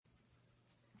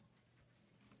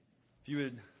If you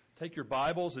would take your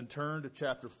Bibles and turn to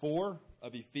chapter 4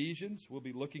 of Ephesians, we'll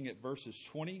be looking at verses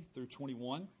 20 through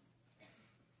 21.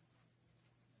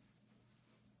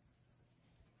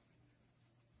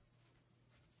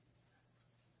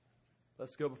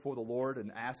 Let's go before the Lord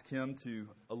and ask Him to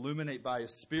illuminate by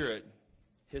His Spirit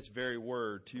His very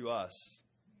word to us.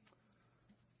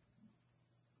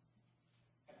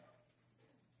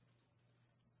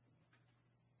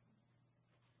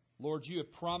 Lord, you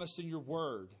have promised in your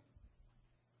word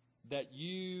that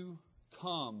you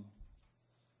come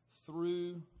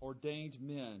through ordained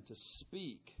men to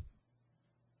speak.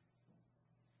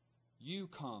 You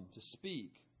come to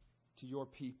speak to your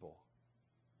people.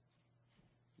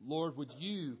 Lord, would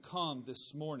you come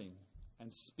this morning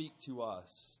and speak to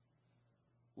us?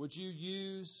 Would you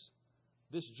use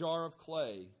this jar of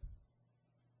clay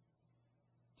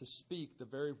to speak the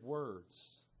very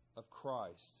words of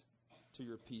Christ to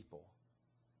your people?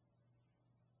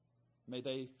 May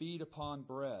they feed upon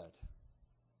bread,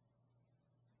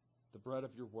 the bread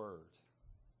of your word,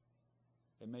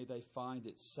 and may they find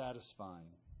it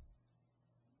satisfying,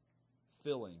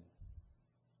 filling,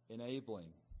 enabling,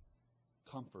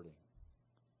 comforting.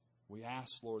 We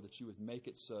ask, Lord, that you would make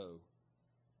it so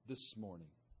this morning.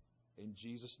 In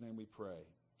Jesus' name we pray.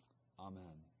 Amen.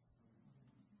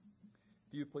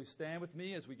 If you would please stand with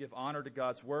me as we give honor to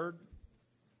God's word.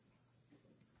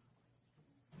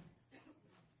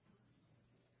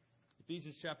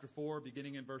 Ephesians chapter 4,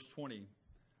 beginning in verse 20.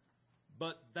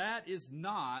 But that is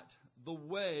not the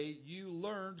way you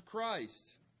learned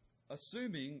Christ,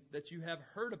 assuming that you have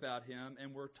heard about Him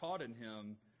and were taught in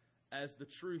Him, as the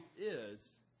truth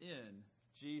is in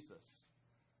Jesus.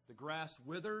 The grass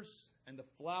withers and the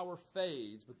flower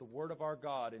fades, but the word of our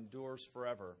God endures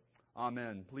forever.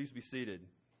 Amen. Please be seated.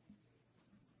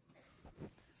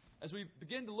 As we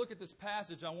begin to look at this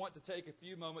passage, I want to take a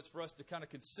few moments for us to kind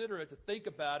of consider it, to think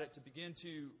about it, to begin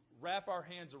to wrap our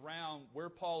hands around where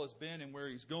Paul has been and where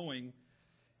he's going.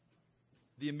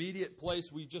 The immediate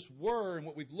place we just were and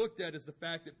what we've looked at is the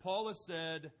fact that Paul has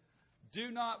said,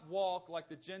 do not walk like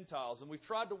the Gentiles. And we've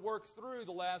tried to work through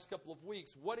the last couple of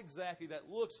weeks what exactly that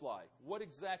looks like, what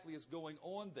exactly is going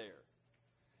on there.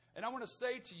 And I want to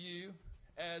say to you,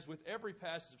 as with every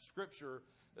passage of Scripture,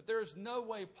 that there is no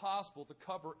way possible to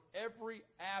cover every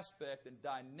aspect and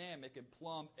dynamic and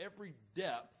plumb every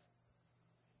depth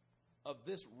of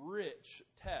this rich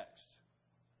text.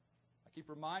 I keep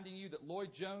reminding you that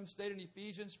Lloyd Jones stayed in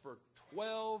Ephesians for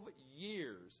 12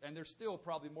 years, and there's still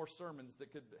probably more sermons that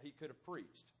he could have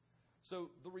preached. So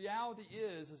the reality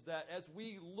is that as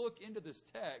we look into this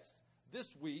text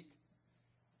this week,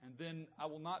 and then I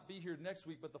will not be here next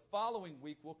week, but the following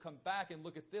week we'll come back and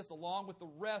look at this along with the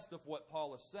rest of what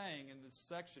Paul is saying in this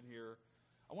section here.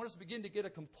 I want us to begin to get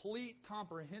a complete,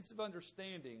 comprehensive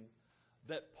understanding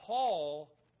that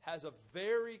Paul has a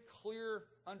very clear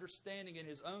understanding in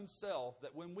his own self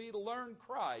that when we learn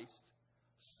Christ,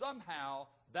 somehow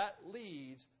that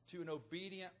leads to an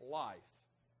obedient life.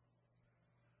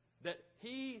 That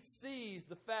he sees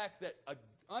the fact that an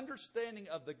understanding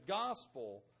of the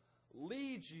gospel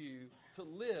leads you to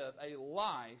live a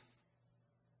life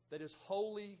that is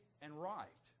holy and right.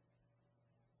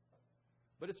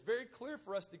 But it's very clear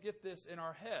for us to get this in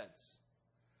our heads,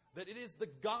 that it is the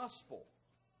gospel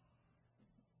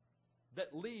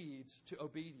that leads to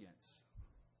obedience.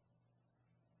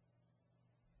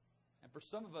 And for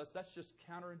some of us, that's just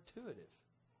counterintuitive.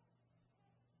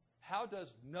 How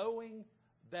does knowing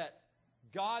that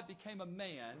God became a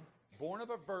man, born of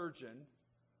a virgin,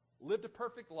 lived a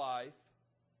perfect life,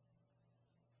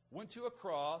 went to a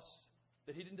cross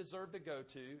that He didn't deserve to go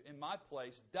to in my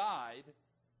place, died,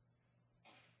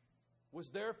 was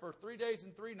there for 3 days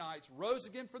and 3 nights, rose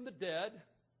again from the dead,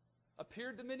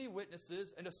 appeared to many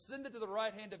witnesses, and ascended to the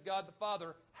right hand of God the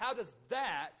Father. How does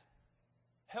that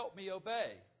help me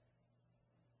obey?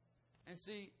 And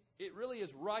see, it really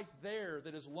is right there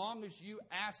that as long as you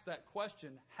ask that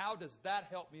question, how does that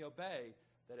help me obey,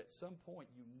 that at some point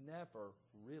you never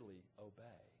really obey.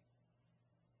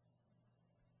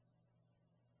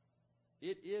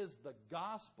 It is the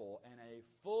gospel and a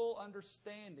full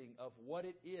understanding of what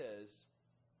it is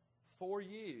for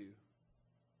you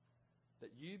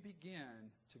that you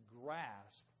begin to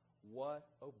grasp what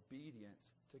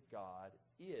obedience to God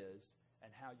is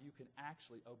and how you can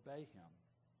actually obey Him.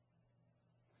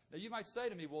 Now you might say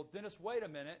to me, well, Dennis, wait a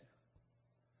minute.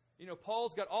 You know,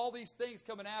 Paul's got all these things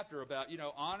coming after about,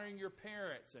 honoring your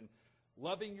parents and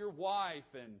loving your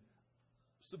wife and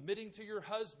submitting to your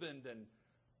husband and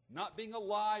not being a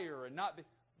liar and not be...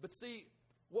 But see,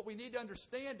 what we need to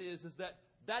understand is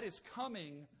that is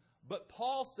coming But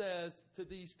Paul says to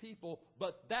these people,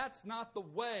 but that's not the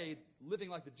way, living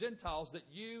like the Gentiles, that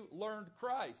you learned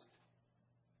Christ.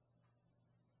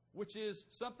 Which is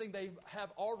something they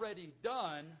have already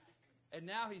done. And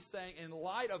now he's saying, in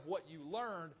light of what you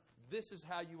learned, this is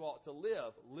how you ought to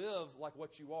live. Live like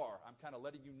what you are. I'm kind of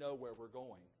letting you know where we're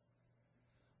going.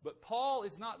 But Paul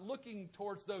is not looking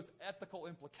towards those ethical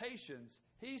implications.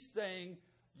 He's saying,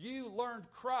 you learned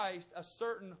Christ a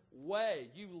certain way.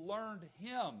 You learned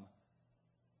Him.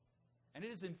 And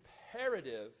it is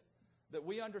imperative that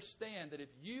we understand that if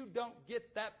you don't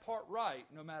get that part right,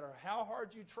 no matter how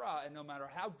hard you try and no matter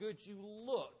how good you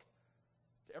look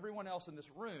to everyone else in this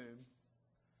room,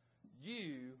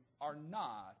 you are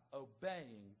not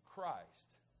obeying Christ.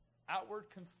 Outward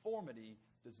conformity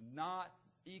does not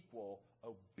equal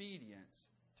obedience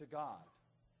to God.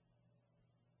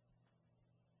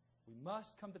 We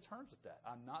must come to terms with that.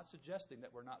 I'm not suggesting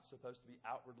that we're not supposed to be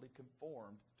outwardly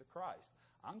conformed to Christ.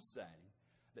 I'm saying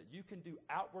that you can do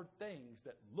outward things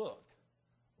that look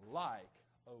like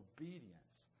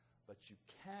obedience, but you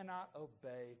cannot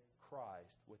obey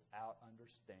Christ without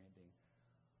understanding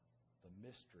the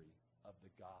mystery of the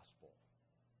gospel.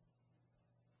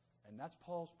 And that's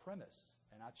Paul's premise.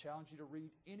 And I challenge you to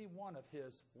read any one of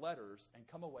his letters and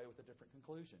come away with a different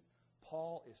conclusion.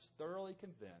 Paul is thoroughly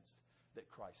convinced that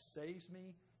Christ saves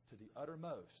me to the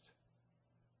uttermost.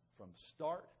 From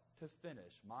start to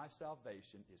finish, my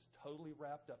salvation is totally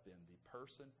wrapped up in the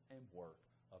person and work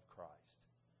of Christ.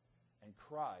 And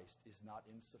Christ is not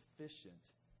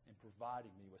insufficient in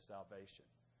providing me with salvation.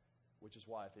 Which is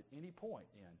why if at any point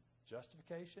in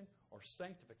justification or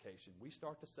sanctification we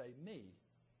start to say me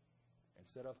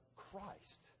instead of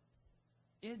Christ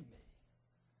in me,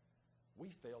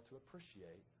 we fail to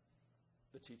appreciate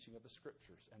the teaching of the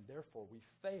Scriptures. And therefore we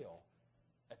fail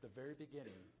at the very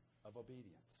beginning of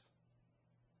obedience.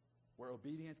 Where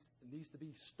obedience needs to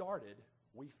be started,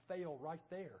 we fail right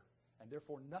there. And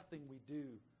therefore nothing we do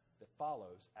that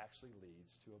follows actually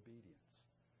leads to obedience.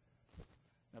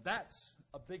 Now that's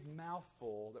a big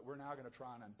mouthful that we're now going to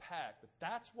try and unpack, but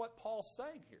that's what Paul's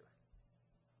saying here.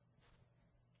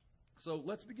 So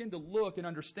let's begin to look and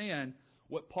understand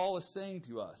what Paul is saying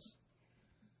to us.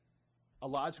 A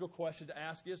logical question to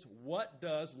ask is, what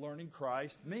does learning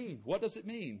Christ mean? What does it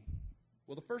mean?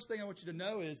 Well, the first thing I want you to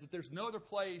know is that there's no other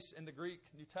place in the Greek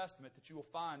New Testament that you will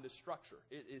find this structure.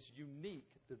 It is unique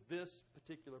to this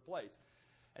particular place.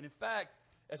 And in fact,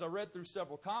 as I read through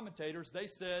several commentators, they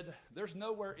said there's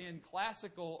nowhere in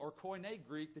classical or Koine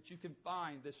Greek that you can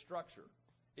find this structure.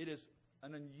 It is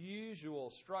an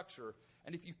unusual structure.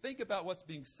 And if you think about what's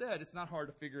being said, it's not hard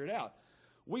to figure it out.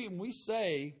 When we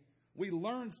say we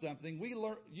learn something, we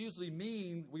usually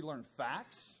mean we learn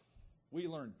facts, we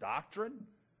learn doctrine,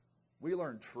 we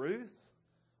learn truth,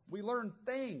 we learn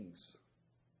things.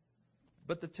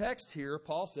 But the text here,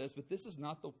 Paul says, but this is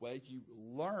not the way you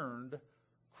learned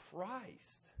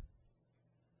Christ.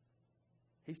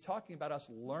 He's talking about us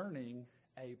learning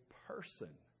a person.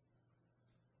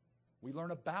 We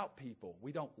learn about people.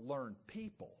 We don't learn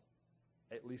people,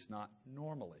 at least not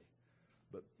normally.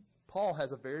 But Paul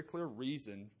has a very clear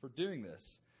reason for doing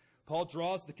this. Paul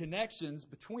draws the connections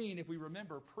between, if we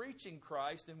remember, preaching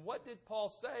Christ, and what did Paul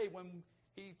say when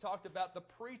he talked about the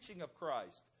preaching of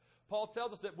Christ? Paul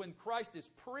tells us that when Christ is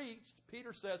preached,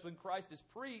 Peter says when Christ is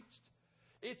preached,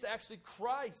 it's actually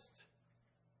Christ.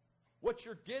 What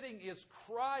you're getting is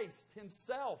Christ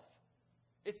Himself.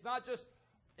 It's not just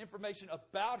information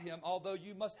about Him, although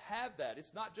you must have that.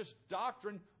 It's not just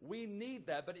doctrine. We need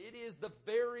that. But it is the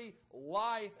very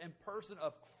life and person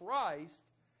of Christ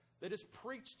that is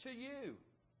preached to you.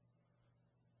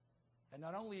 And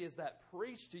not only is that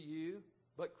preached to you,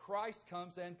 but Christ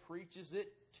comes and preaches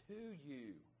it to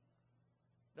you.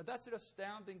 Now that's an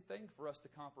astounding thing for us to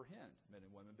comprehend, men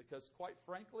and women, because quite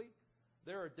frankly,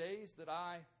 there are days that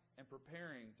I am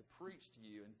preparing to preach to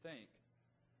you and think,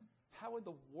 how in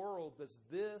the world does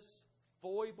this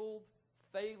foibled,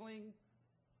 failing,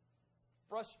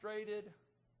 frustrated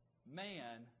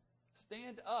man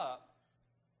stand up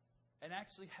and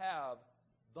actually have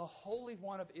the Holy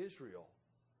One of Israel,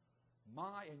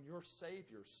 my and your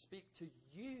Savior, speak to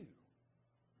you?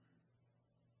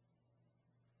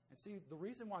 And see, the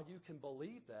reason why you can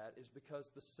believe that is because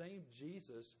the same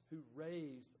Jesus who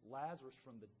raised Lazarus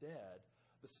from the dead,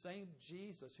 the same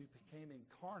Jesus who became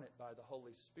incarnate by the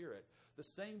Holy Spirit, the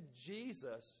same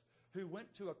Jesus who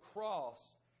went to a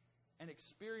cross and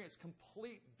experienced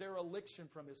complete dereliction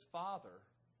from His Father,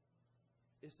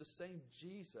 is the same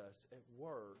Jesus at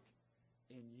work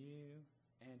in you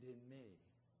and in me.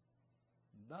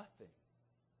 Nothing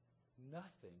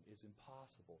is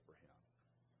impossible for Him.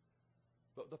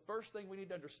 But the first thing we need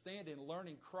to understand in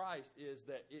learning Christ is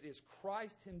that it is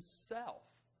Christ Himself.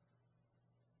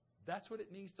 That's what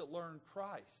it means to learn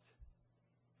Christ.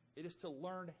 It is to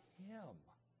learn Him.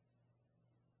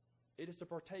 It is to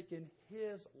partake in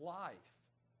His life.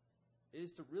 It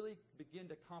is to really begin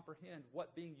to comprehend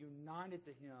what being united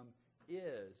to Him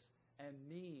is and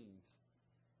means.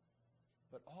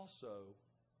 But also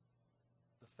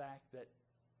the fact that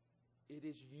it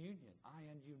is union. I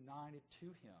am united to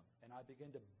Him, and I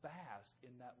begin to bask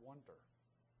in that wonder.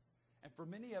 And for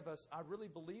many of us, I really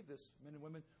believe this, men and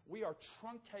women, we are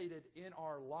truncated in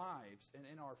our lives and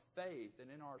in our faith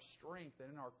and in our strength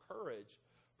and in our courage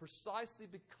precisely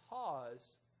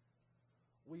because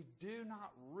we do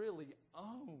not really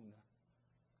own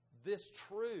this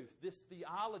truth, this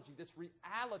theology, this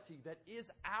reality that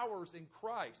is ours in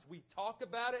Christ. We talk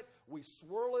about it, we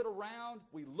swirl it around,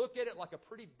 we look at it like a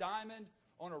pretty diamond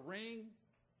on a ring.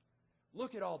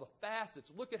 Look at all the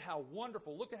facets. Look at how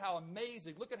wonderful. Look at how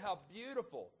amazing. Look at how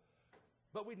beautiful.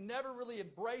 But we never really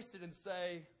embrace it and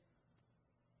say,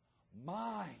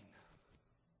 mine.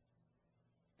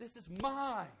 This is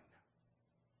mine.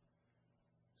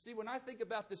 See, when I think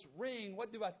about this ring,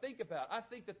 what do I think about? I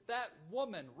think that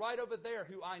woman right over there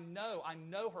who I know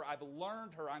her, I've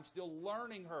learned her, I'm still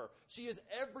learning her. She is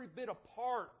every bit a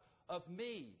part of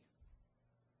me.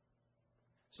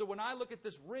 So when I look at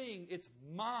this ring, it's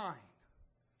mine.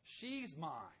 She's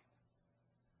mine.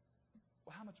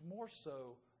 Well, how much more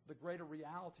so the greater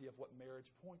reality of what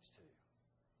marriage points to?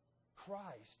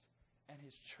 Christ and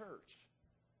His church.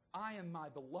 I am my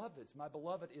beloved's. My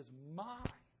beloved is mine.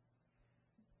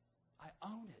 I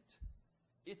own it.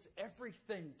 It's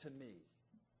everything to me.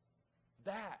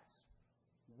 That's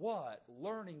what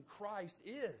learning Christ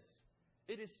is.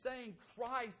 It is saying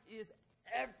Christ is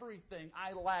everything.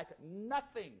 I lack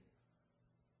nothing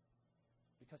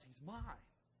because He's mine.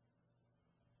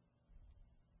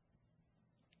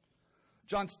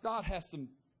 John Stott has some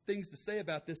things to say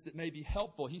about this that may be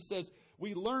helpful. He says,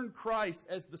 we learn Christ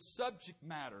as the subject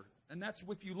matter. And that's,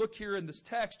 if you look here in this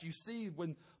text, you see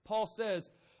when Paul says,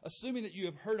 assuming that you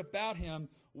have heard about Him,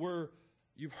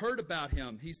 you've heard about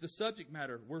Him. He's the subject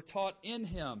matter. We're taught in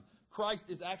Him. Christ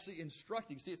is actually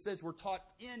instructing. See, it says we're taught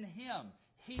in Him.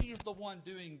 He's the one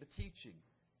doing the teaching.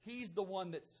 He's the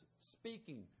one that's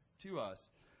speaking to us.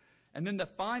 And then the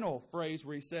final phrase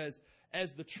where he says,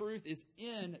 as the truth is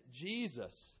in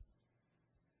Jesus.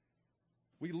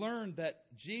 We learn that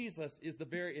Jesus is the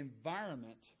very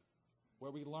environment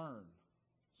where we learn.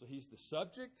 So He's the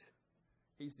subject,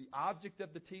 He's the object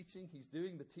of the teaching, He's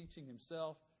doing the teaching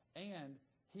Himself, and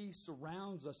He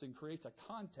surrounds us and creates a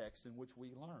context in which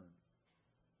we learn.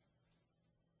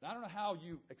 Now, I don't know how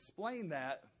you explain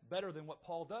that better than what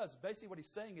Paul does. Basically what he's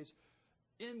saying is,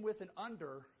 in, with, and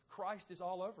under, Christ is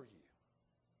all over you.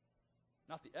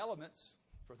 Not the elements,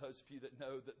 for those of you that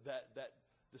know that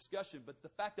discussion, but the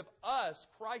fact of us,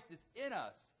 Christ is in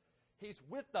us. He's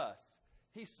with us.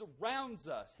 He surrounds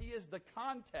us. He is the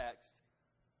context.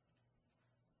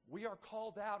 We are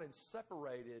called out and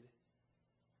separated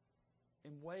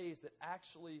in ways that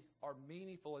actually are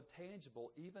meaningful and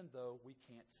tangible, even though we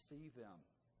can't see them.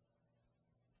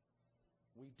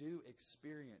 We do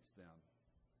experience them.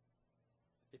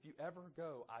 If you ever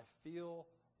go, I feel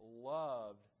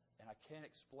loved, and I can't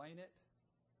explain it.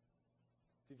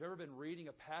 If you've ever been reading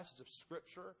a passage of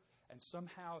Scripture and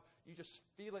somehow you just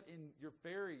feel it in your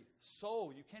very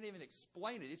soul, you can't even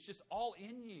explain it, it's just all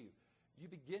in you, you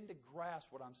begin to grasp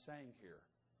what I'm saying here.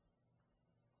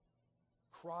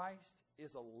 Christ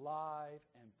is alive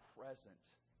and present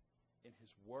in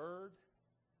His Word,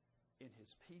 in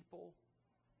His people,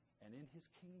 and in His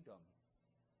kingdom,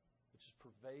 which is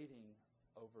pervading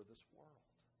over this world.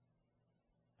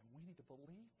 We need to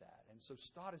believe that. And so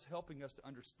Stott is helping us to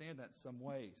understand that in some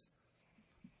ways.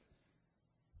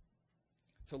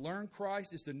 To learn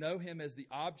Christ is to know Him as the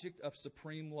object of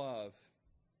supreme love,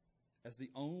 as the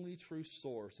only true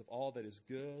source of all that is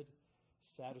good,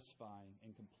 satisfying,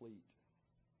 and complete.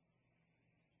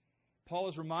 Paul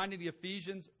is reminding the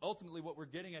Ephesians, ultimately what we're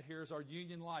getting at here is our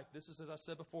union life. This is, as I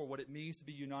said before, what it means to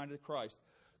be united to Christ.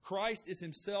 Christ is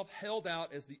Himself held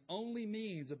out as the only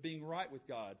means of being right with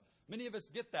God. Many of us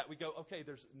get that. We go, okay,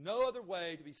 there's no other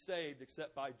way to be saved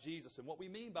except by Jesus. And what we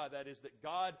mean by that is that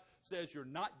God says you're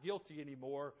not guilty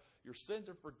anymore. Your sins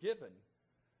are forgiven.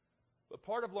 But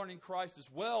part of learning Christ as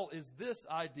well is this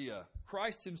idea.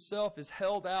 Christ Himself is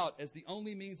held out as the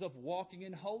only means of walking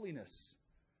in holiness.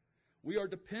 We are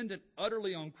dependent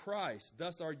utterly on Christ.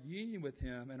 Thus, our union with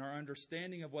Him and our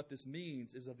understanding of what this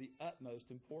means is of the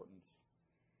utmost importance.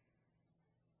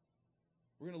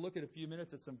 We're going to look at a few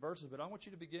minutes at some verses, but I want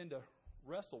you to begin to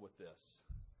wrestle with this.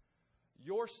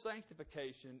 Your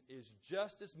sanctification is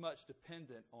just as much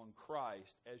dependent on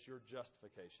Christ as your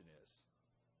justification is.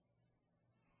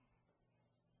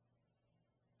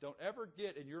 Don't ever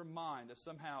get in your mind that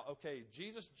somehow, okay,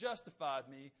 Jesus justified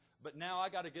me, but now I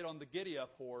got to get on the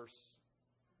giddy-up horse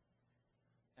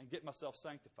and get myself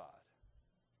sanctified.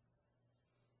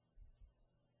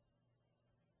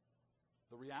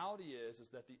 The reality is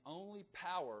that the only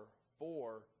power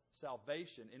for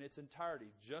salvation in its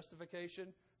entirety, justification,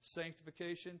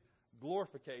 sanctification,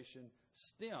 glorification,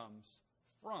 stems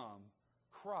from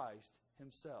Christ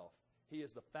Himself. He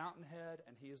is the fountainhead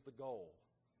and He is the goal.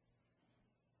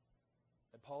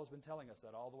 And Paul has been telling us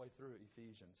that all the way through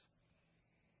Ephesians.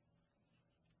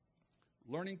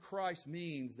 Learning Christ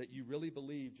means that you really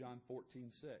believe John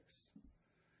 14:6.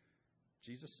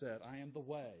 Jesus said, I am the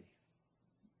way,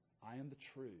 I am the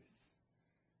truth,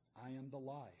 I am the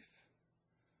life.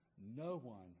 No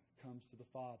one comes to the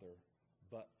Father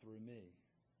but through me.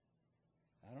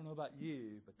 I don't know about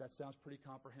you, but that sounds pretty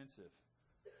comprehensive.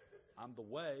 I'm the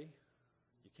way.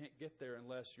 You can't get there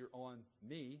unless you're on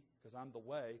me, because I'm the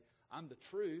way. I'm the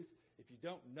truth. If you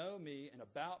don't know me and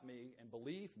about me and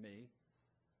believe me,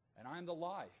 and I'm the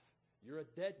life, you're a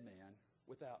dead man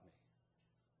without me.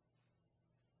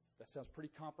 That sounds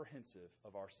pretty comprehensive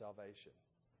of our salvation.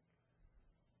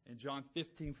 In John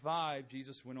 15:5,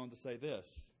 Jesus went on to say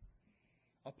this,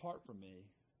 apart from me,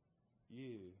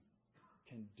 you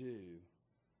can do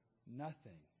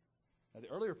nothing. Now, the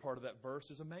earlier part of that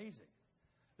verse is amazing.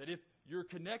 That if you're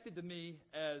connected to me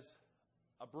as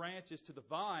a branch is to the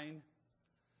vine,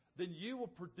 then you will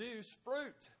produce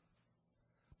fruit.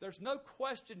 There's no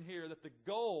question here that the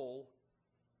goal,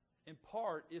 in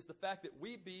part, is the fact that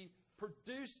we be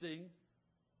producing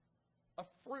a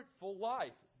fruitful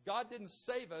life. God didn't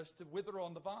save us to wither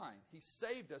on the vine. He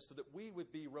saved us so that we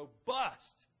would be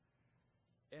robust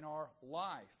in our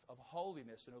life of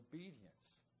holiness and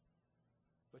obedience.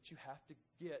 But you have to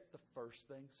get the first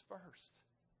things first.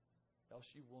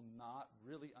 Else you will not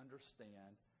really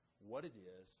understand what it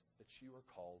is that you are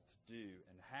called to do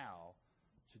and how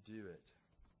to do it.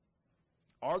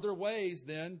 Are there ways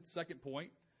then, second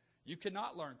point, you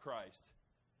cannot learn Christ?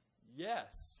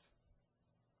 Yes.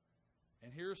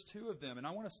 And here's two of them. And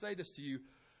I want to say this to you.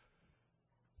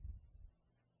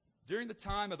 During the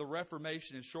time of the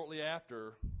Reformation and shortly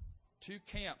after, two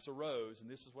camps arose, and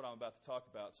this is what I'm about to talk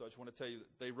about. So I just want to tell you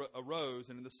that they arose,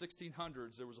 and in the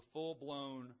 1600s there was a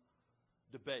full-blown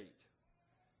debate.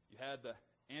 You had the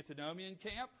antinomian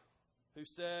camp who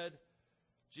said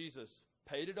Jesus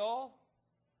paid it all,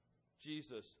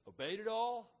 Jesus obeyed it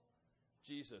all,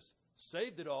 Jesus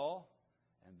saved it all,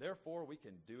 and therefore we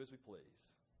can do as we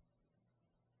please.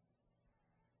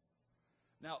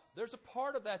 Now, there's a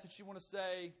part of that you want to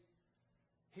say,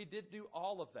 He did do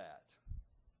all of that.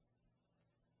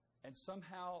 And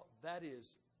somehow that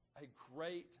is a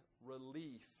great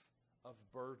relief of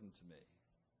burden to me.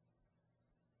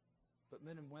 But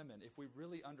men and women, if we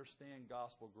really understand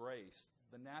gospel grace,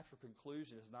 the natural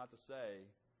conclusion is not to say,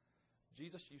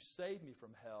 Jesus, you saved me from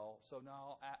hell, so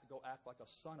now I'll go act like a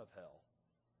son of hell.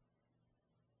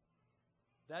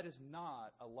 That is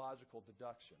not a logical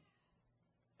deduction.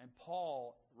 And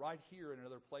Paul, right here and in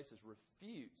other places,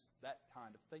 refutes that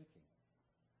kind of thinking.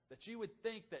 That you would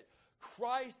think that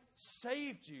Christ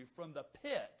saved you from the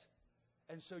pit,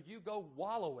 and so you go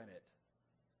wallow in it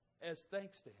as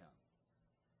thanks to Him.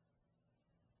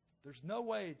 There's no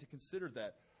way to consider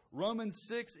that. Romans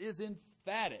 6 is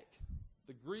emphatic.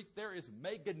 The Greek there is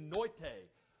meganoite.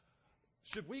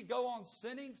 Should we go on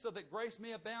sinning so that grace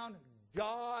may abound?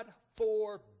 God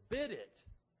forbid it.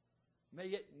 May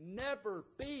it never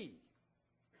be.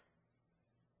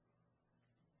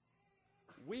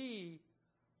 We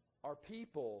are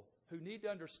people who need to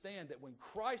understand that when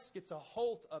Christ gets a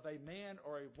hold of a man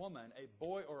or a woman, a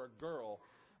boy or a girl,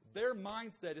 their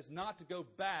mindset is not to go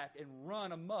back and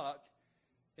run amok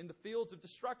in the fields of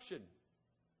destruction.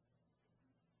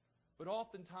 But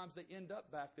oftentimes they end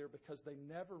up back there because they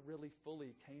never really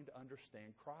fully came to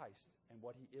understand Christ and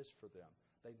what He is for them.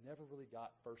 They never really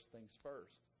got first things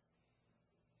first.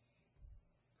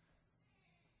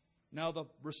 Now, the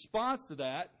response to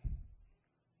that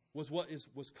was what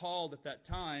was called at that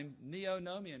time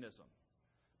neo-nomianism.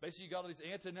 Basically, you got all these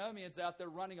antinomians out there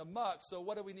running amok, so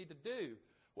what do we need to do?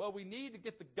 Well, we need to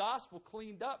get the gospel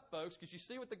cleaned up, folks, because you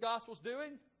see what the gospel's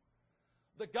doing?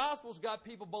 The gospel's got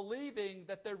people believing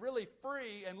that they're really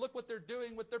free, and look what they're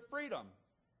doing with their freedom.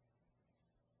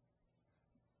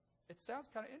 It sounds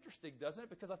kind of interesting, doesn't it?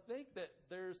 Because I think that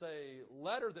there's a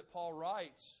letter that Paul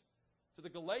writes to the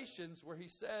Galatians where he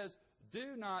says,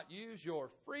 do not use your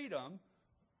freedom,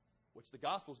 which the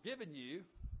gospel's given you,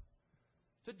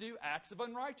 to do acts of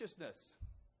unrighteousness.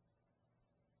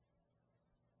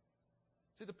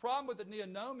 See, the problem with the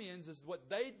Neonomians is what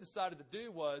they decided to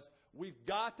do was, we've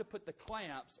got to put the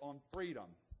clamps on freedom.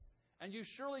 And you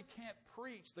surely can't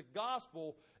preach the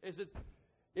gospel as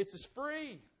it's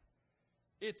free.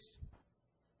 It's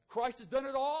Christ has done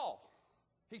it all.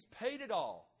 He's paid it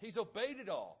all. He's obeyed it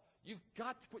all. You've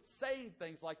got to quit saying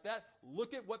things like that.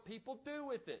 Look at what people do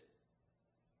with it.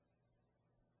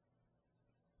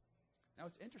 Now,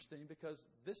 it's interesting because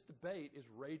this debate is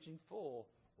raging full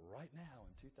right now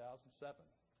in 2007.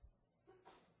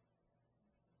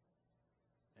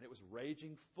 And it was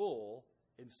raging full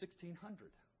in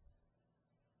 1600.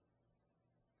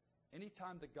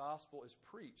 Anytime the gospel is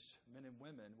preached, men and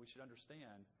women, we should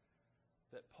understand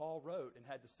that Paul wrote and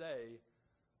had to say,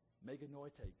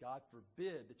 Meganoite, God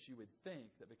forbid that you would think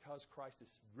that because Christ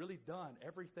has really done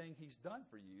everything He's done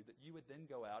for you, that you would then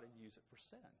go out and use it for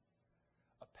sin.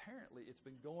 Apparently, it's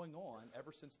been going on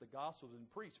ever since the gospel has been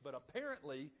preached. But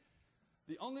apparently,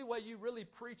 the only way you really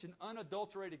preach an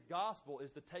unadulterated gospel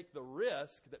is to take the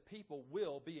risk that people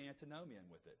will be antinomian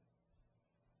with it.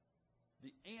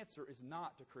 The answer is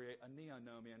not to create a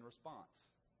neonomian response.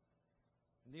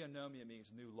 Neonomia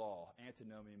means new law.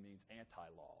 Antinomian means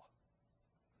anti-law.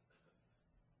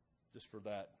 Just for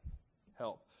that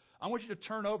help. I want you to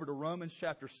turn over to Romans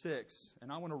chapter 6,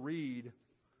 and I want to read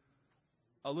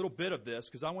a little bit of this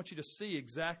because I want you to see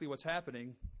exactly what's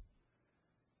happening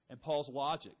in Paul's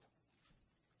logic.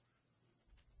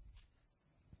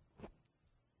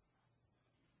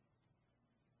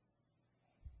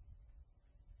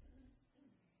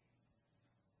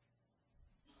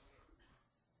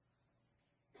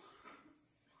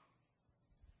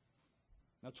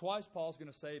 Now, twice Paul's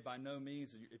going to say, by no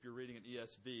means, if you're reading an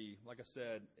ESV. Like I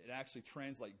said, it actually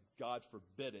translates, God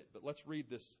forbid it. But let's read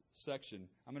this section.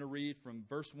 I'm going to read from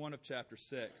verse 1 of chapter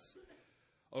 6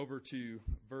 over to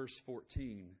verse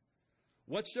 14.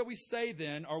 What shall we say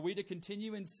then? Are we to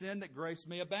continue in sin that grace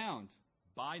may abound?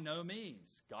 By no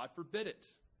means. God forbid it.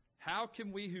 How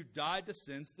can we who died to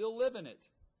sin still live in it?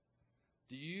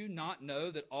 Do you not know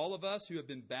that all of us who have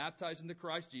been baptized into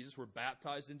Christ Jesus were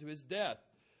baptized into His death?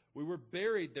 We were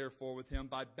buried, therefore, with Him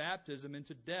by baptism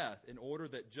into death, in order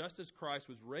that just as Christ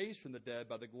was raised from the dead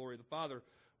by the glory of the Father,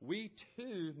 we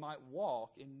too might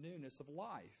walk in newness of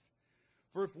life.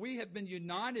 For if we have been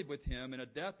united with Him in a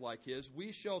death like His,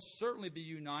 we shall certainly be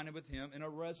united with Him in a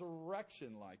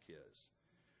resurrection like His.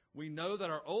 We know that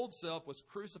our old self was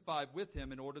crucified with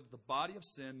Him in order that the body of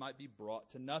sin might be brought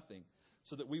to nothing,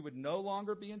 so that we would no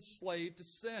longer be enslaved to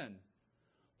sin.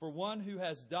 For one who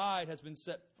has died has been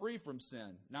set free from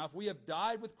sin. Now, if we have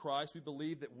died with Christ, we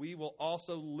believe that we will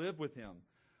also live with Him.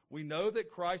 We know that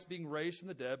Christ, being raised from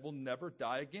the dead, will never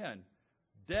die again.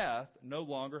 Death no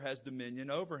longer has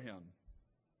dominion over Him.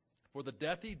 For the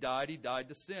death He died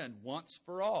to sin once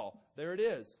for all. There it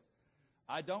is.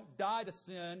 I don't die to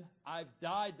sin, I've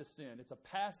died to sin. It's a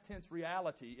past tense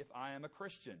reality if I am a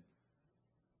Christian.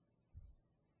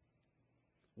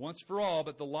 Once for all,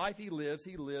 but the life He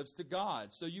lives to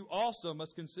God. So you also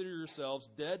must consider yourselves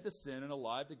dead to sin and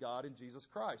alive to God in Jesus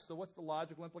Christ. So what's the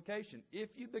logical implication? If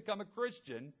you become a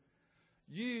Christian,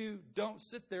 you don't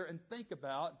sit there and think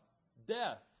about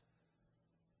death.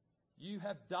 You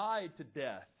have died to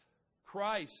death.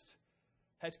 Christ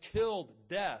has killed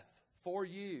death for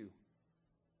you.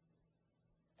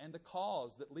 And the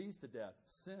cause that leads to death,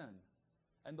 sin,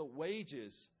 and the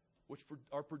wages which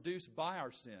are produced by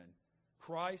our sin.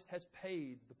 Christ has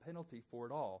paid the penalty for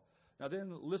it all. Now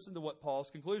then, listen to what Paul's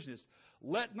conclusion is.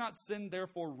 Let not sin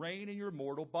therefore reign in your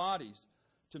mortal bodies,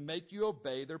 to make you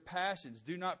obey their passions.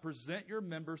 Do not present your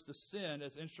members to sin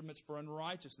as instruments for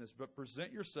unrighteousness, but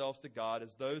present yourselves to God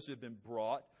as those who have been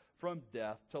brought from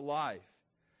death to life,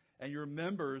 and your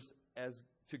members as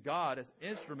to God as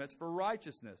instruments for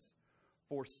righteousness.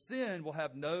 For sin will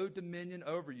have no dominion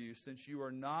over you, since you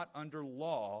are not under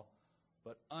law,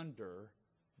 but under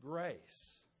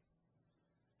grace.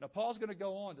 Now, Paul's going to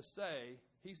go on to say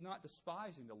he's not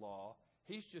despising the law.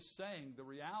 He's just saying the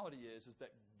reality is that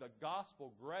the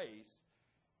gospel grace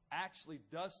actually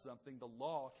does something the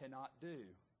law cannot do.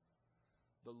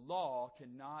 The law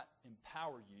cannot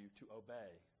empower you to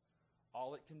obey.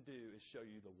 All it can do is show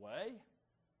you the way. It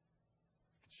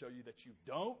can show you that you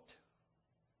don't.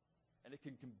 And it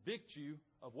can convict you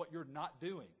of what you're not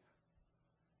doing.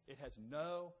 It has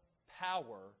no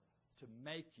power to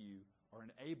make you or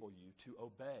enable you to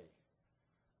obey.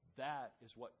 That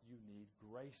is what you need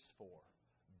grace for.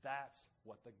 That's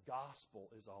what the gospel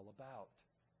is all about.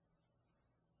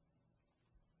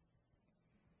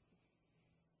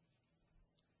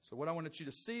 So what I wanted you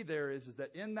to see there is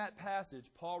that in that passage,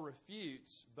 Paul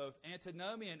refutes both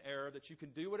antinomian error, that you can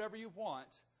do whatever you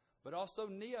want, but also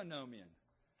neonomian.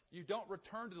 You don't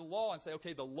return to the law and say,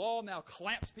 okay, the law now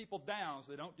clamps people down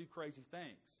so they don't do crazy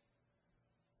things.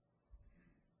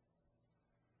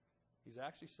 He's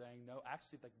actually saying, no,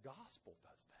 actually the gospel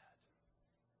does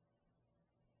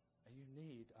that. And you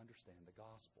need to understand the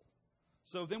gospel.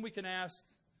 So then we can ask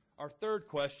our third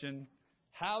question,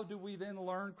 how do we then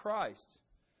learn Christ?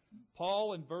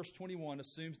 Paul in verse 21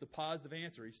 assumes the positive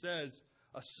answer. He says,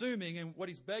 assuming, and what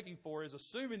he's begging for is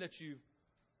assuming that you've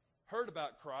heard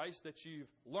about Christ, that you've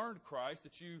learned Christ,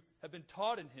 that you have been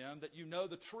taught in Him, that you know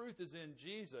the truth is in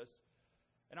Jesus.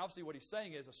 And obviously what he's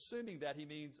saying is, assuming that, he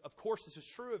means, of course this is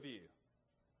true of you.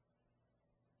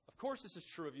 Of course this is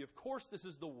true of you. Of course this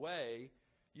is the way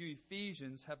you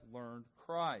Ephesians have learned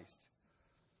Christ.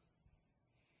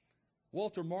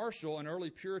 Walter Marshall, an early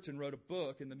Puritan, wrote a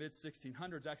book in the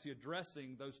mid-1600s actually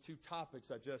addressing those two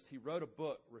topics he wrote a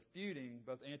book refuting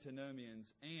both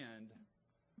antinomians and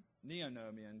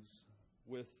neonomians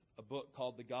with a book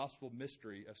called The Gospel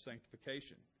Mystery of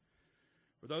Sanctification.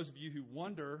 For those of you who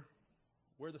wonder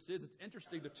where this is, it's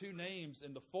interesting, the two names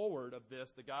in the foreword of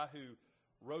this, the guy who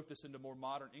wrote this into more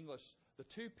modern English, the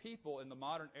two people in the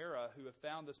modern era who have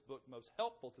found this book most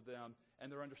helpful to them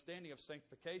and their understanding of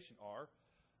sanctification are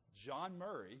John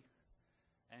Murray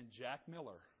and Jack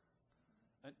Miller.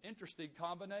 An interesting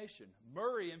combination.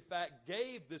 Murray, in fact,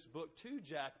 gave this book to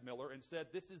Jack Miller and said,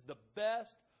 this is the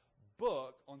best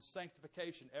book on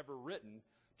sanctification ever written,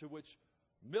 to which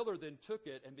Miller then took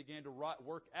it and began to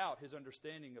work out his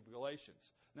understanding of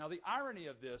Galatians. Now, the irony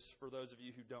of this, for those of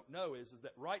you who don't know, is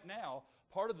that right now,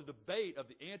 part of the debate of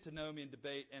the antinomian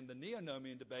debate and the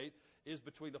neonomian debate is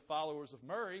between the followers of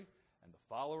Murray and the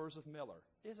followers of Miller.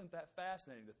 Isn't that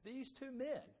fascinating that these two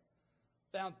men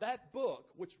found that book,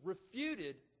 which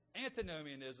refuted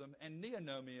antinomianism and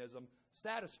neonomianism,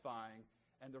 satisfying,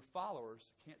 and their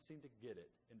followers can't seem to get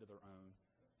it into their own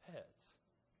heads?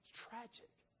 It's tragic.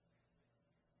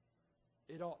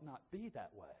 It ought not be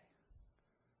that way.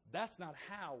 That's not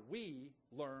how we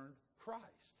learn Christ.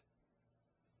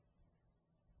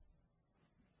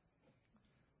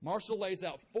 Marshall lays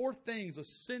out 4 things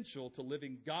essential to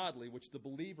living godly, which the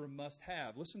believer must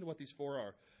have. Listen to what these 4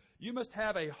 are. You must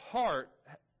have a heart.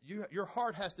 Your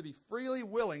heart has to be freely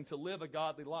willing to live a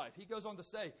godly life. He goes on to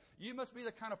say, you must be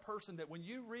the kind of person that when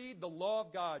you read the law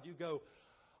of God, you go,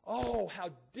 oh, how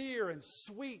dear and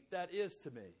sweet that is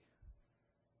to me.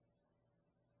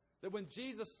 That when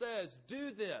Jesus says,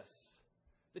 do this,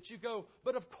 that you go,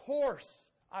 but of course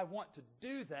I want to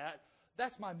do that.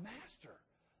 That's my master.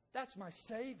 That's my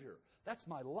Savior. That's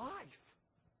my life.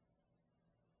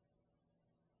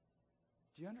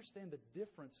 Do you understand the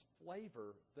difference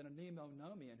flavor than a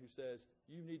neonomian who says,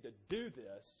 you need to do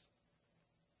this?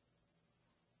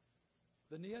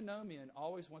 The neonomian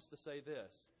always wants to say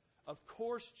this, of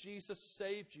course Jesus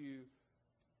saved you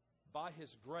by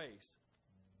His grace,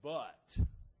 but...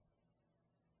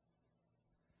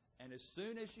 And as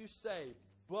soon as you say,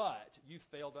 but, you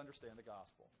fail to understand the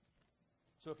gospel.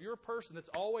 So if you're a person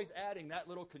that's always adding that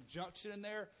little conjunction in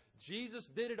there, Jesus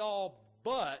did it all,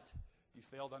 but, you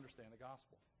fail to understand the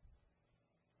gospel.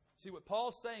 See, what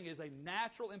Paul's saying is a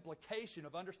natural implication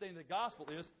of understanding the gospel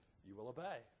is you will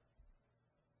obey.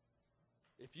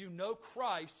 If you know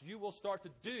Christ, you will start to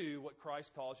do what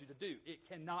Christ calls you to do. It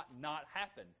cannot not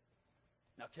happen.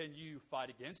 Now, can you fight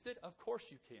against it? Of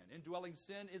course you can. Indwelling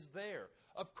sin is there.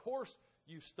 Of course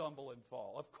you stumble and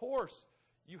fall. Of course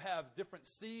you have different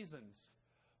seasons.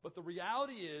 But the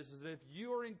reality is that if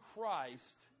you are in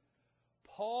Christ,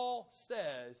 Paul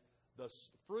says the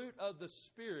fruit of the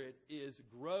Spirit is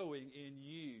growing in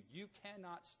you. You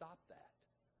cannot stop that.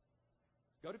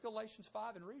 Go to Galatians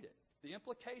 5 and read it. The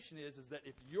implication is that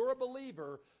if you're a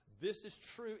believer, this is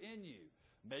true in you.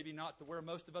 Maybe not to where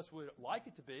most of us would like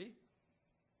it to be,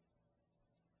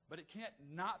 but it can't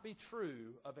not be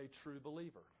true of a true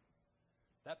believer.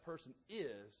 That person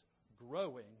is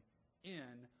growing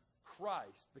in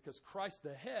Christ, because Christ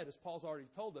the head, as Paul's already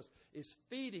told us, is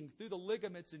feeding through the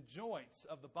ligaments and joints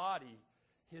of the body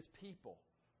His people.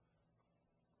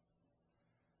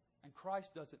 And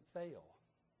Christ doesn't fail.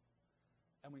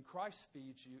 And when Christ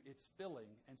feeds you, it's filling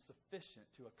and sufficient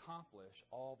to accomplish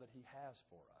all that He has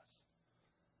for us.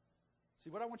 See,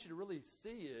 what I want you to really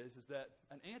see is that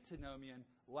an antinomian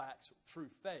lacks true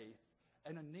faith,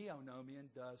 and a neonomian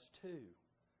does too.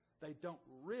 They don't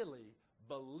really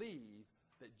believe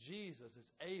that Jesus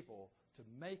is able to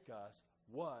make us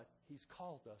what He's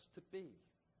called us to be.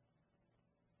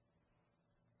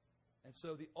 And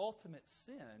so the ultimate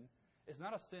sin is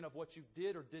not a sin of what you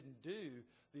did or didn't do.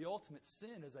 The ultimate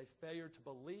sin is a failure to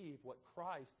believe what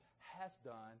Christ has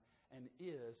done and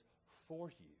is for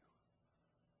you.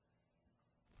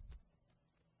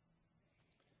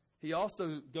 He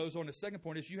also goes on, his second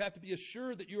point is you have to be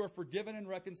assured that you are forgiven and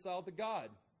reconciled to God.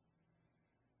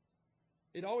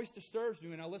 It always disturbs me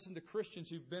when I listen to Christians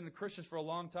who've been Christians for a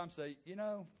long time say,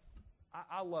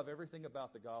 I love everything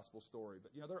about the gospel story,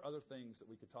 but there are other things that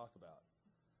we could talk about.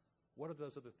 What are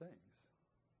those other things?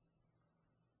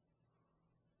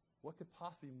 What could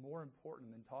possibly be more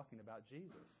important than talking about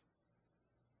Jesus?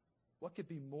 What could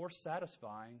be more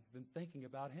satisfying than thinking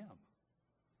about Him?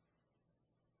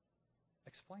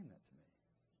 Explain that to me.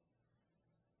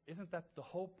 Isn't that the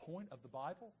whole point of the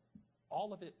Bible?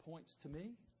 All of it points to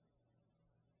me.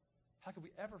 How could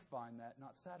we ever find that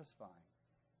not satisfying?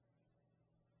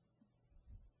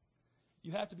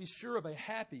 You have to be sure of a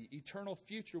happy, eternal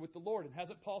future with the Lord. And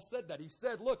hasn't Paul said that? He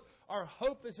said, look, our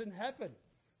hope is in heaven.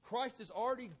 Christ is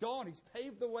already gone. He's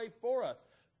paved the way for us.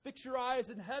 Fix your eyes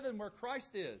in heaven where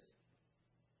Christ is.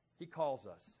 He calls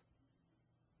us.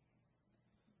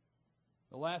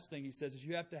 The last thing he says is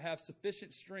you have to have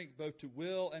sufficient strength both to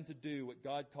will and to do what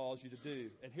God calls you to do.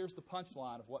 And here's the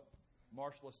punchline of what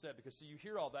Marshall has said. Because, see, you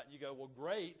hear all that and you go, well,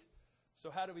 great. So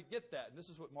how do we get that? And this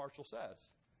is what Marshall says.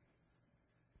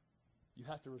 You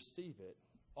have to receive it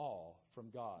all from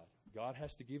God. God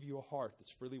has to give you a heart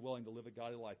that's freely willing to live a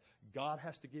godly life. God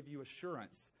has to give you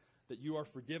assurance that you are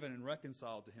forgiven and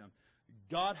reconciled to Him.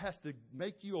 God has to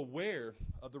make you aware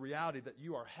of the reality that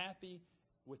you are happy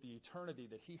with the eternity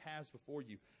that He has before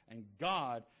you. And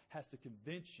God has to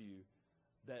convince you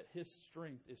that His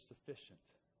strength is sufficient.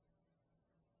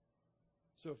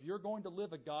 So if you're going to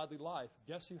live a godly life,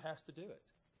 guess who has to do it?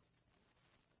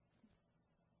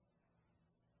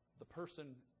 The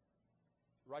person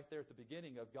right there at the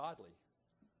beginning of godly,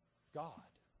 God.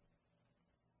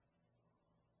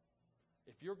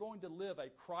 If you're going to live a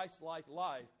Christ-like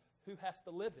life, who has to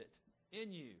live it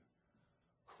in you?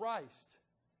 Christ.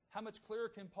 How much clearer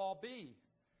can Paul be?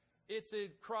 It's in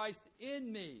Christ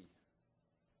in me.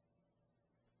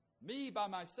 Me by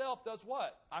myself does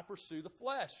what? I pursue the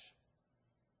flesh.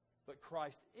 But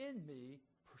Christ in me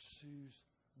pursues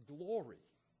glory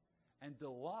and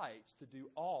delights to do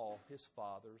all His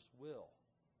Father's will.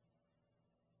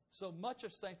 So much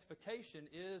of sanctification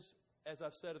is, as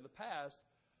I've said in the past,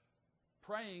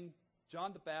 praying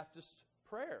John the Baptist's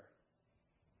prayer.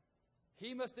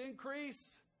 He must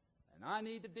increase, and I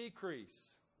need to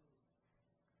decrease.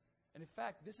 And in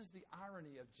fact, this is the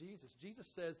irony of Jesus. Jesus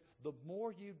says, the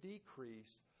more you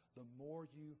decrease, the more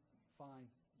you find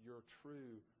your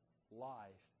true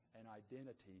life and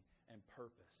identity and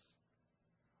purpose.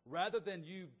 Rather than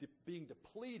you being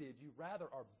depleted, you rather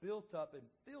are built up and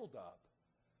filled up,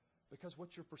 because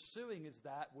what you're pursuing is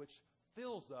that which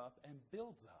fills up and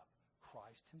builds up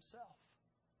Christ Himself.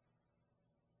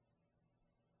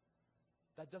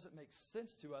 That doesn't make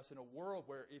sense to us in a world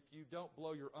where if you don't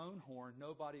blow your own horn,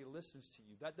 nobody listens to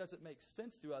you. That doesn't make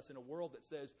sense to us in a world that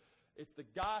says it's the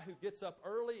guy who gets up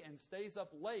early and stays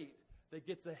up late that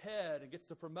gets ahead and gets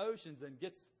the promotions and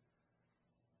gets...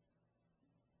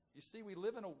 You see, we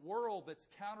live in a world that's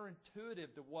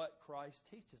counterintuitive to what Christ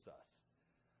teaches us.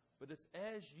 But it's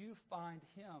as you find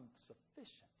Him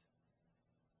sufficient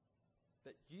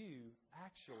that you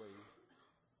actually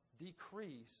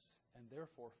decrease and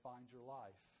therefore find your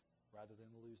life rather than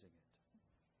losing it.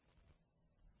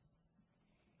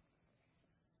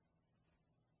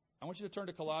 I want you to turn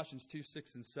to Colossians 2,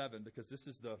 6, and 7, because this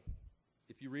is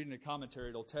if you read in a commentary,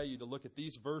 it'll tell you to look at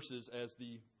these verses as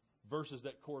the verses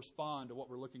that correspond to what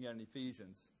we're looking at in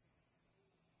Ephesians.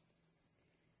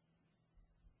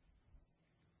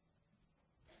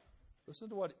 Listen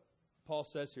to what Paul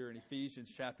says here in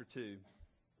Ephesians chapter 2.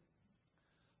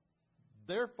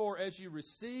 Therefore, as you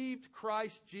received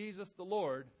Christ Jesus the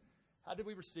Lord, how did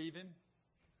we receive Him?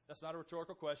 That's not a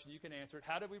rhetorical question. You can answer it.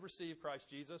 How did we receive Christ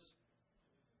Jesus?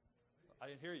 I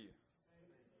didn't hear you.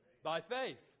 By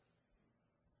faith.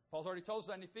 Paul's already told us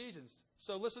that in Ephesians.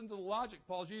 So listen to the logic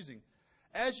Paul's using.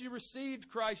 As you received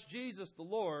Christ Jesus the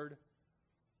Lord,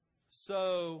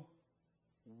 so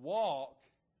walk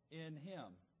in Him.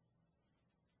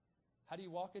 How do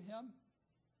you walk in Him?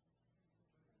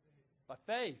 By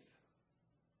faith.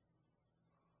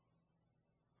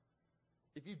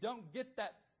 If you don't get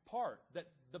that part, that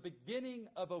the beginning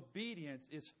of obedience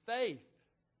is faith,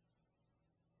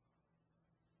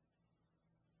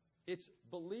 it's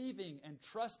believing and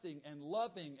trusting and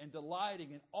loving and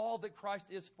delighting in all that Christ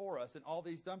is for us and all that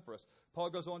He's done for us. Paul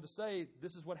goes on to say,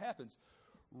 this is what happens.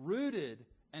 Rooted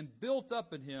and built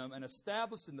up in him and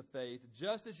established in the faith,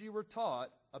 just as you were taught,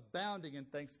 abounding in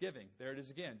thanksgiving. There it is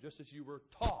again, just as you were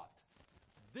taught.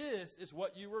 This is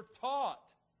what you were taught.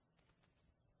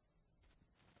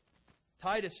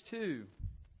 Titus 2.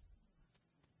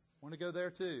 Want to go there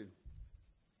too?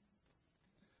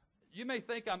 You may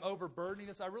think I'm overburdening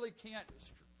this. I really can't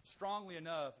strongly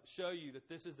enough show you that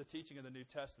this is the teaching of the New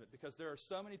Testament, because there are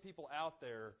so many people out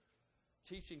there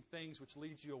teaching things which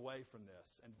lead you away from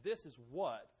this. And this is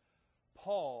what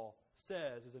Paul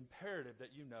says is imperative that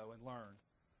you know and learn.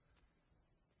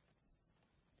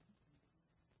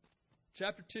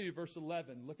 Chapter 2, verse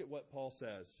 11, look at what Paul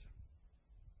says.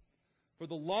 For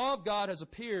the law of God has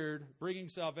appeared, bringing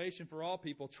salvation for all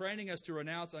people, training us to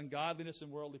renounce ungodliness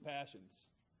and worldly passions.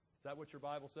 Is that what your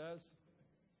Bible says?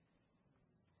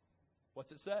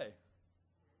 What's it say?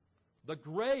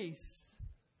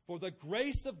 For the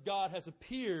grace of God has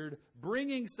appeared,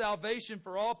 bringing salvation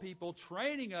for all people,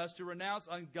 training us to renounce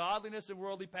ungodliness and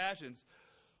worldly passions.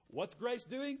 What's grace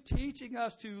doing? Teaching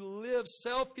us to live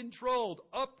self-controlled,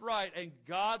 upright, and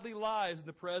godly lives in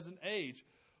the present age.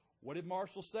 What did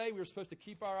Marshall say? We were supposed to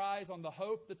keep our eyes on the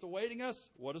hope that's awaiting us.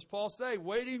 What does Paul say?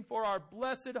 Waiting for our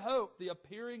blessed hope, the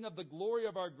appearing of the glory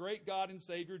of our great God and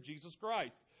Savior, Jesus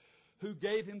Christ, who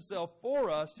gave himself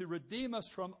for us to redeem us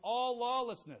from all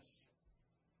lawlessness,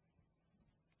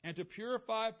 and to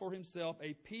purify for himself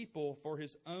a people for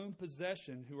his own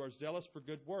possession who are zealous for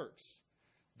good works.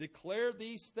 Declare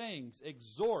these things,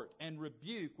 exhort and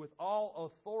rebuke with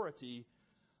all authority.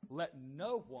 Let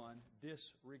no one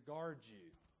disregard you.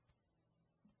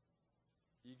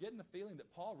 Are you getting the feeling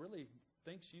that Paul really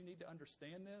thinks you need to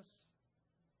understand this?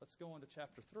 Let's go on to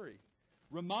chapter 3.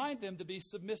 Remind them to be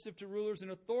submissive to rulers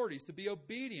and authorities, to be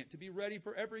obedient, to be ready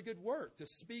for every good work, to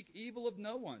speak evil of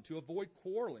no one, to avoid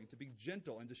quarreling, to be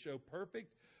gentle, and to show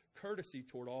perfect courtesy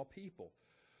toward all people.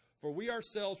 For we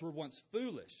ourselves were once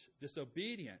foolish,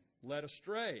 disobedient, led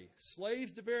astray,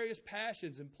 slaves to various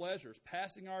passions and pleasures,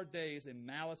 passing our days in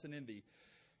malice and envy,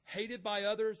 hated by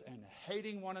others and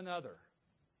hating one another.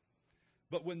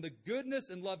 But when the goodness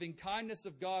and loving kindness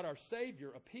of God our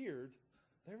Savior appeared,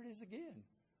 there it is again.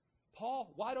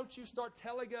 Paul, why don't you start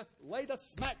telling us, lay the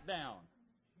smack down?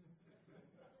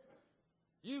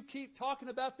 You keep talking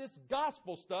about this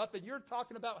gospel stuff, and you're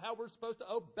talking about how we're supposed to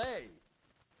obey.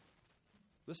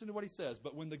 Listen to what he says.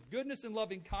 But when the goodness and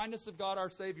loving kindness of God our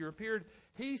Savior appeared,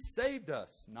 he saved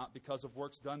us, not because of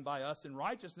works done by us in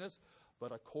righteousness,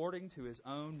 but according to his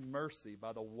own mercy,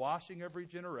 by the washing of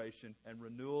regeneration and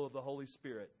renewal of the Holy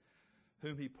Spirit,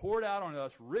 whom he poured out on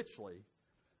us richly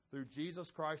through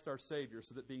Jesus Christ our Savior,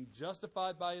 so that being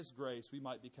justified by his grace, we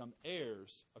might become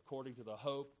heirs according to the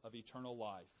hope of eternal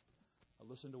life. Now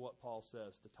listen to what Paul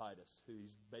says to Titus, who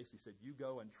he's basically said, you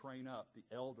go and train up the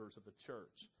elders of the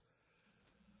church.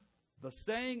 The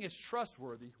saying is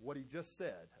trustworthy, what he just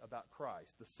said about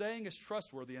Christ. The saying is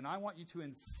trustworthy, and I want you to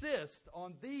insist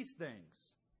on these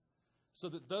things, so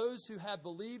that those who have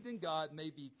believed in God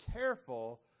may be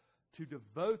careful to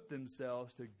devote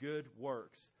themselves to good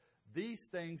works. These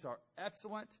things are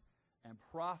excellent and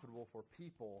profitable for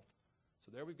people.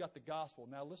 So there we've got the gospel.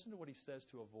 Now listen to what he says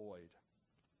to avoid.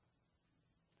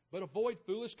 But avoid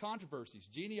foolish controversies,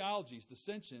 genealogies,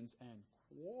 dissensions, and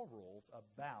quarrels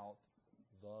about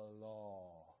the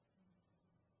law.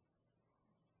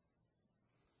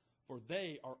 For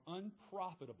they are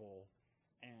unprofitable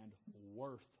and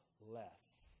worthless.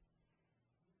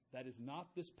 That is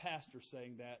not this pastor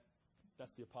saying that.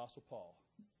 That's the Apostle Paul,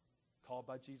 called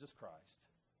by Jesus Christ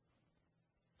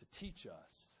to teach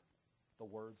us the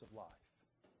words of life.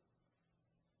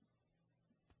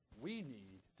 We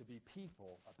need to be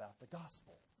people about the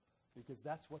gospel, because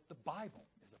that's what the Bible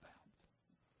is about.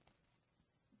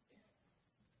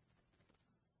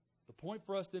 The point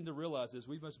for us then to realize is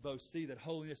we must both see that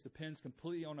holiness depends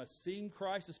completely on us seeing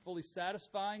Christ as fully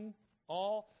satisfying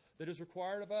all that is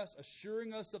required of us,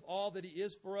 assuring us of all that he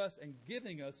is for us, and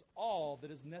giving us all that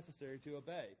is necessary to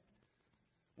obey.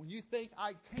 When you think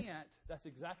I can't, that's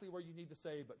exactly where you need to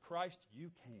say, but Christ, you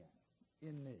can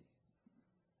in me.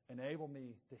 Enable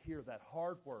me to hear that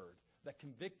hard word, that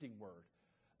convicting word,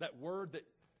 that word that,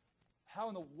 how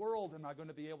in the world am I going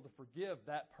to be able to forgive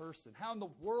that person? How in the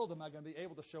world am I going to be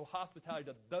able to show hospitality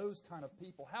to those kind of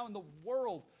people? How in the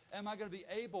world am I going to be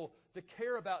able to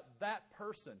care about that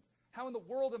person? How in the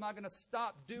world am I going to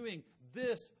stop doing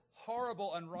this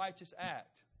horrible, unrighteous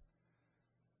act?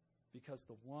 Because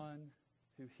the one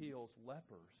who heals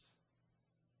lepers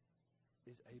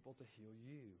is able to heal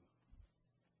you.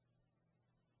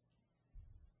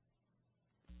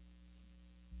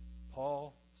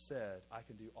 Paul said, I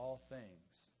can do all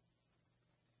things.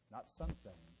 Not some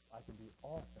things. I can do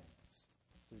all things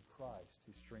through Christ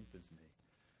who strengthens me.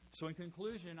 So in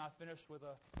conclusion, I finish with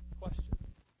a question.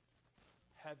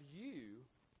 Have you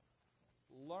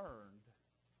learned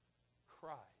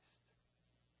Christ?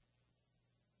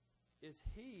 Is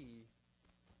He,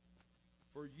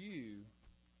 for you,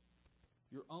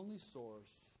 your only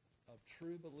source of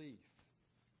true belief,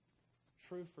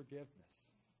 true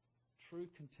forgiveness, true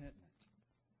contentment,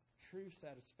 true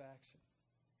satisfaction,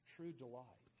 true delight?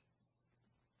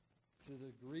 To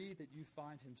the degree that you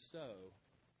find Him so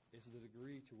is the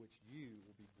degree to which you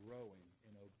will be growing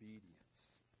in obedience.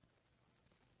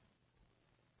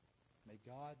 May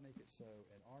God make it so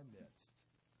in our midst,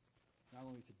 not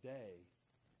only today,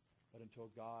 but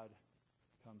until God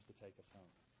comes to take us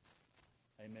home.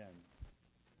 Amen.